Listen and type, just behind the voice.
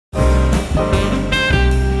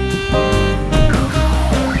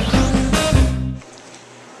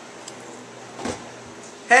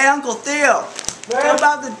Hey, Uncle Theo. What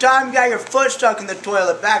about the time you got your foot stuck in the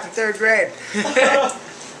toilet back in 3rd grade?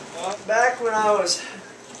 Back when I was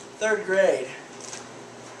 3rd grade,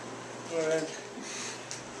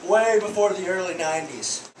 way before the early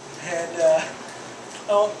 90s, and I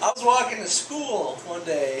was walking to school one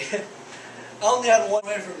day. I only had one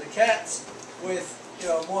way from the cats with,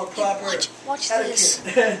 more proper watch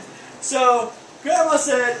etiquette. this. So Grandma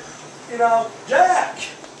said, Jack,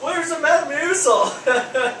 where's the Metamucil?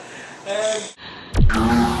 And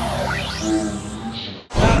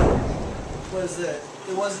that was it.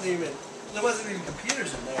 There wasn't even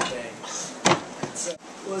computers in their day. So it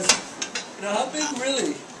was, how big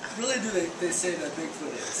really do they say that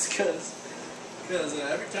Bigfoot is? Because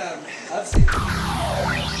every time I've seen it.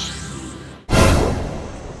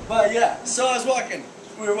 But yeah, so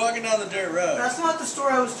we were walking down the dirt road. That's not the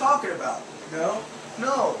story I was talking about. No?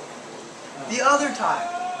 No. The other time.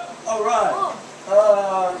 Oh,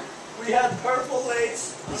 right. We had purple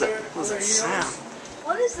lace. What's that sound?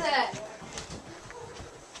 What is that?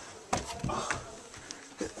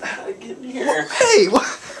 Get in here. Hey,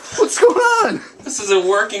 what's going on? This isn't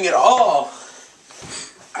working at all.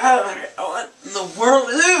 What in the world?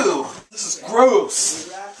 Ew! This is gross.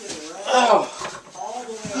 We wrapped it around Oh. all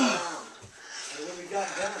the way around. And when we got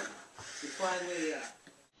done, we finally,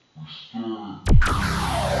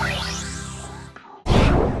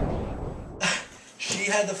 She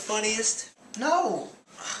had the funniest. No.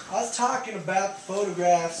 I was talking about the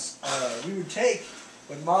photographs we would take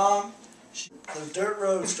when Mom. The dirt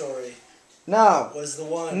road story No. was the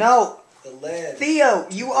one. No. The lead. Theo,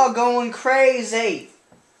 you are going crazy.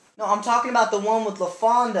 No, I'm talking about the one with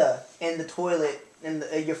LaFonda in the toilet, and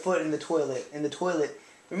your foot in the toilet.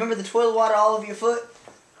 Remember the toilet water all over your foot?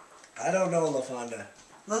 I don't know LaFonda.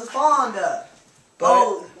 LaFonda. But,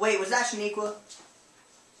 oh, wait, was that Shaniqua?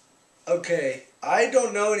 Okay, I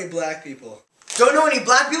don't know any black people. Don't know any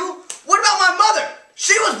black people? What about my mother?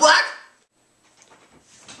 She was black.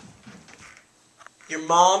 Your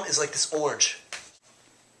mom is like this orange.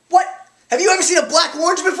 What? Have you ever seen a black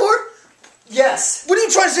orange before? Yes. What are you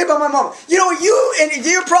trying to say about my mom? You know what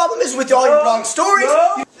your problem is with all your wrong stories?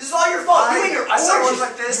 No. This is all your fault. You and your I saw oranges. ones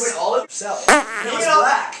like this. You and all of yourself. It was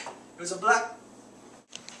black. It was a black.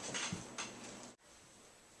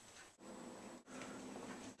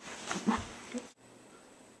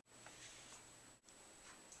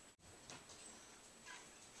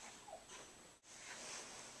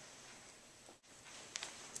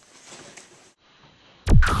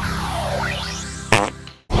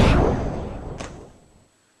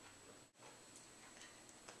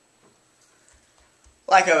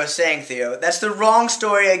 Like I was saying, Theo, that's the wrong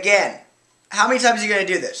story again. How many times are you going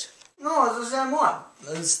to do this? No, it's the same one.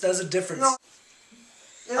 There's a difference. No.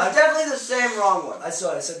 It's definitely the same wrong one. I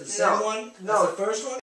said the same one. No. That's the first one.